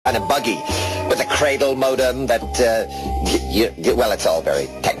and a buggy with a cradle modem that, well, it's all very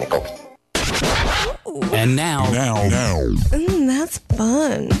technical. And now. That's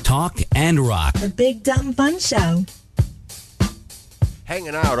fun. Talk and rock. The Big Dumb Fun Show.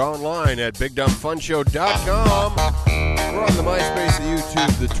 Hanging out online at BigDumbFunShow.com. We're on the MySpace, the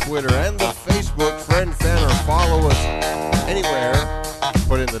YouTube, the Twitter, and the Facebook. Friend, fan, or follow us anywhere.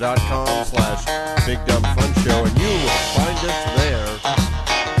 Put in the .com/BigDumbFunShow, and you will find us there.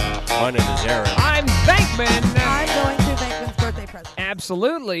 My name is Aaron. I'm Venkman. I'm going to Venkman's birthday present.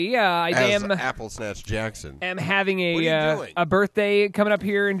 Absolutely. I As am Apple Snatch Jackson. am having What are you doing? a birthday coming up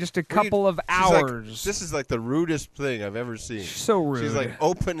here in just a couple of She's like, hours. this is like the rudest thing I've ever seen. So rude. She's like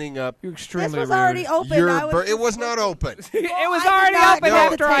opening up. You're extremely This was rude. already open. It was not open. It was I already did not open get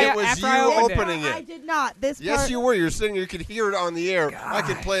after the I tape. It was after you I opened opening it. I did not. This Yes, part, you were. You're sitting. You could hear it on the air. I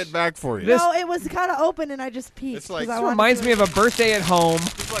can play it back for you. No, it was kind of open, and I just peeked. It's like- 'cause I This wanted reminds to- me of a birthday at home.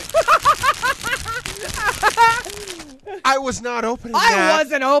 It's like, I was not opening I that.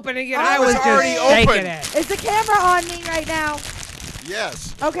 wasn't opening it. I I was was just already shaking open. it. Is the camera on me right now?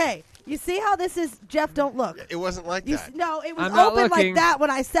 Yes. Okay. You see how this is? Jeff, don't look. It wasn't like You, that. no, it was I'm not open looking. like that when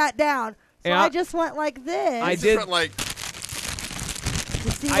I sat down. So Yeah. I just went like this. I It's did- just like,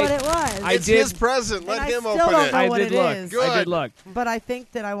 to see I- what it was. I it's did- his present. And Let I him still open don't it. know I what did it look. is. Good. I did look. But I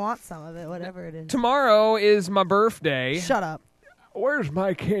think that I want some of it, whatever it is. Tomorrow is my birthday. Shut up. Where's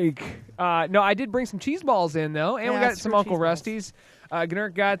my cake? No, I did bring some cheese balls in, though, and we Yeah, got it's some for Uncle cheese balls. Rusty's.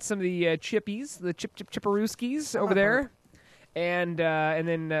 Gnurk got some of the chippies, the chipperooskies over love there. And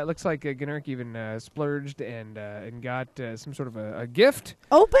then looks like Gnurk even splurged and got some sort of a gift.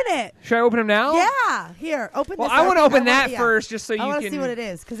 Open it. Should I open them now? Yeah. Here, open Well, this. I want to up. open I that wanna- yeah. first, just so you I want can to see what it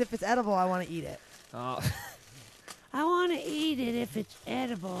is, because if it's edible, I want to eat it. Oh. I want to eat it if it's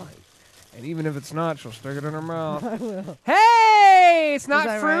edible. And even if it's not, she'll stick it in her mouth. Hey, it's not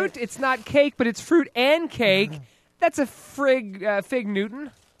that fruit, right? it's not cake, but it's fruit and cake. That's a fig Newton.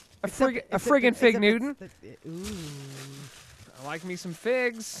 A friggin' fig Newton. I like me some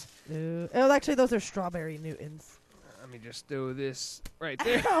figs. Oh, actually, those are strawberry Newtons. Let me just do this right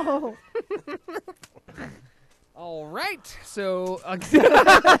there. Oh. All right. So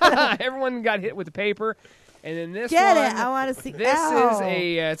everyone got hit with the paper. And then this Get one, it. I want to see. this Ow.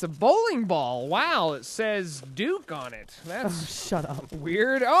 is it's a bowling ball. Wow, it says Duke on it. Oh, That's shut up.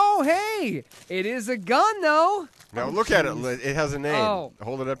 weird. Oh, hey, it is a gun though. Now look at it. It has a name. Oh.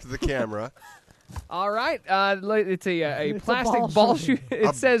 Hold it up to the camera. All right, it's a It's a plastic ball ball shooter. shooter.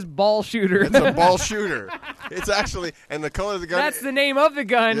 It says ball shooter. It's a ball shooter. It's actually, and the color of the gun. That's the name of the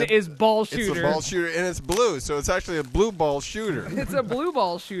gun. Yeah, Is ball It's shooter. a ball shooter, and it's blue, so it's actually a blue ball shooter. It's a blue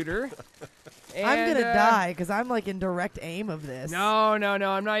ball shooter. I'm And, gonna die because I'm like in direct aim of this. No, I'm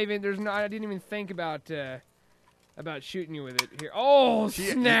not even. I didn't even think about shooting you with it here. Oh,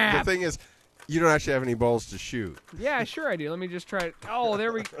 snap! The thing is, you don't actually have any balls to shoot. Yeah, sure I do. Let me just try it. Oh,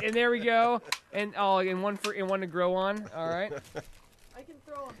 there we go. And one to grow on. All right. I can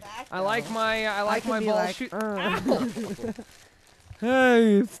throw them back. I like my can be ball like, shoot. Ow.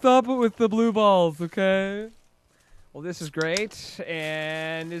 Hey, stop it with the blue balls, okay? Well, this is great.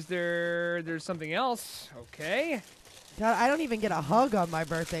 And there's something else? Okay. God, I don't even get a hug on my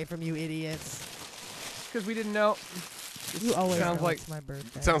birthday from you idiots. Because we didn't know. You always sounds know like- it's my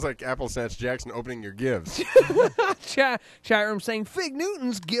birthday. It sounds like Apple Snatch Jackson opening your gifts. Chat room saying Fig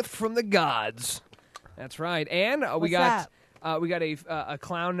Newton's gift from the gods. That's right. And we What's got that? a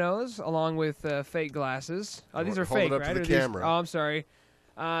clown nose along with fake glasses. Oh, these are Hold it fake, up to right? the Are these- camera. Oh, I'm sorry.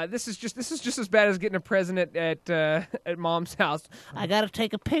 This is just as bad as getting a present at Mom's house. I gotta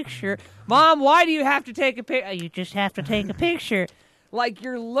take a picture. Mom, why do you have to take a picture? You just have to take a picture. Like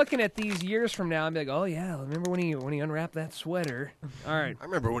you're looking at these years from now and be like, oh yeah, remember when he unwrapped that sweater? All right, I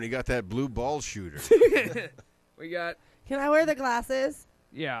remember when he got that blue ball shooter. we got Can I wear the glasses?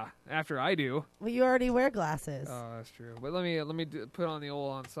 yeah. After I do. Well, you already wear glasses. Oh, that's true. But let me put on the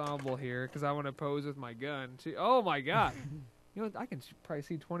old ensemble here because I want to pose with my gun too. Oh my god! You know what? I can probably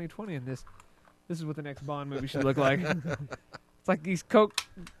see 2020 in this. This is what the next Bond movie should look like. It's like these Coke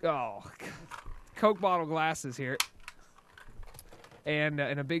bottle glasses here, and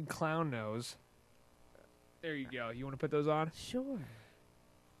a big clown nose. There you go. You want to put those on? Sure.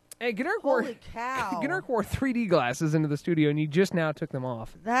 Hey, Gnurk wore Holy cow. Gnurk wore 3D glasses into the studio, and you just now took them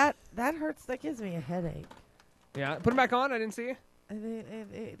off. That hurts. That gives me a headache. Yeah, put them back on. I didn't see you.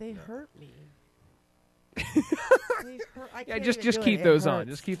 They hurt me. They hurt. I Yeah, can't just even do keep it. those It on. hurts.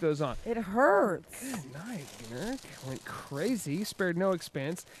 Just keep those on. It hurts. Good night, Gnurk. Went crazy. Spared no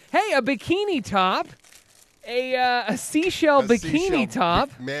expense. Hey, a bikini top. A seashell bikini top.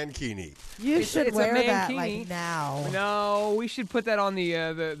 Mankini. You should it's a wear that mankini. like now. No, we should put that on the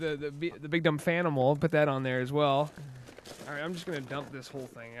Big Dumb Fanimal. Put that on there as well. All right, I'm just gonna dump this whole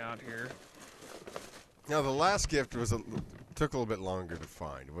thing out here. Now, the last gift took a little bit longer to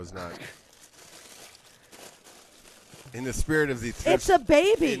find. It was not in the spirit of the thrift. It's a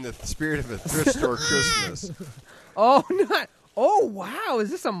baby. In the spirit of a thrift store Christmas. Oh, not. Oh, wow! Is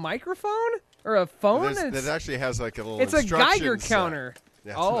this a microphone or a phone? That actually has like a little. It's a Geiger set. counter.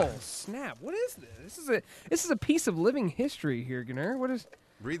 That's oh, right. snap! What is this? This is a piece of living history here, Gunnar. What is?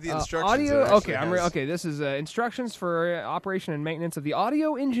 Read the instructions. Audio. It Okay, actually has- okay. This is instructions for operation and maintenance of the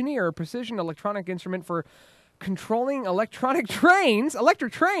Audio Engineer, a precision electronic instrument for controlling electric trains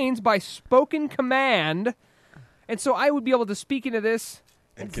by spoken command. And so I would be able to speak into this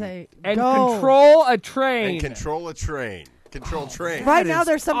And say, and go. control a train. And control a train. Control train. Right That now, is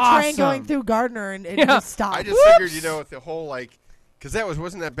there's some awesome. train going through Gardner and it Yeah. just stopped. I just figured, with the whole because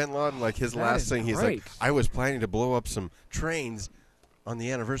wasn't that Ben Laden his That last is thing? He's great. like, I was planning to blow up some trains on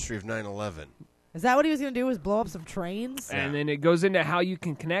the anniversary of 9/11. Is that what he was going to do? Was blow up some trains? And then it goes into how you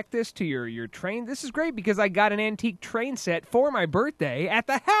can connect this to your train. This is great because I got an antique train set for my birthday at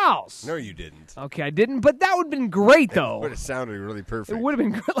the house. No, you didn't. Okay, I didn't, but that would have been great, It though. would have sounded really perfect. It would have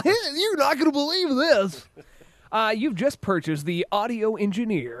been great. You're not going to believe this. You've just purchased the Audio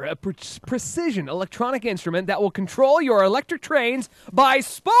Engineer, a precision electronic instrument that will control your electric trains by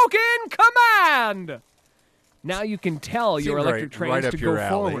spoken command. Now you can tell your Seemed electric right trains up to your go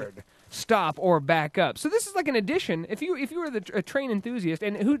alley. forward, stop, or back up. So this is like an addition. If you were a train enthusiast,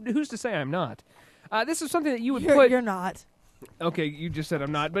 and who's to say I'm not, this is something that you would put. You're not. Okay, you just said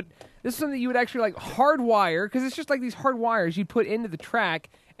I'm not, but this is something that you would actually hardwire, because it's just like these hard wires you'd put into the track,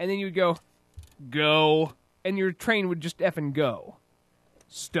 and then you would go, and your train would just effing go.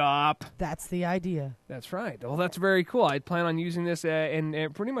 Stop. That's the idea. That's right. Well, that's very cool. I plan on using this in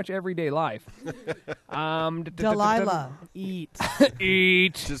pretty much everyday life. Delilah, eat.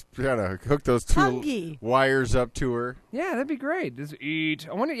 Eat. Just kind of hook those two Hungry. wires up to her. Yeah, that'd be great. Just eat.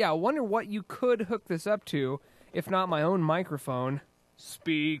 I wonder what you could hook this up to, if not my own microphone.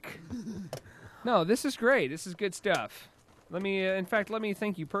 Speak. No, this is great. This is good stuff. Let me, in fact, let me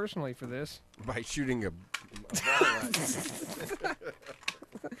thank you personally for this. By shooting a ball at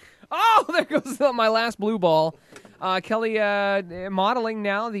Oh, there goes my last blue ball. Kelly modeling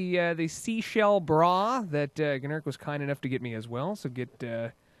now the seashell bra that Gunnar was kind enough to get me as well. So get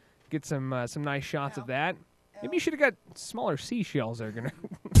some nice shots of that. Maybe you should have got smaller seashells there, Gunnar.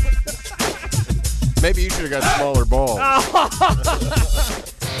 Maybe you should have got smaller balls.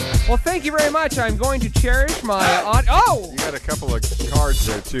 Well, thank you very much. I'm going to cherish my You got a couple of cards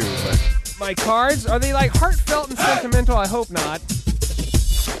there too, but my cards. Are they heartfelt and sentimental? I hope not.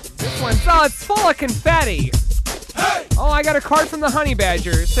 This one's it's full of confetti. Oh, I got a card from the Honey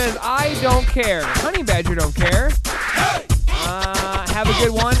Badger. It says, I don't care. Honey Badger don't care. Have a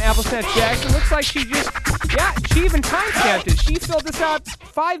good one, Apple Snatch Jackson. Looks like she even time-stamped it. She filled this out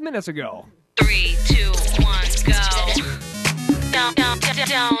 5 minutes ago. 3,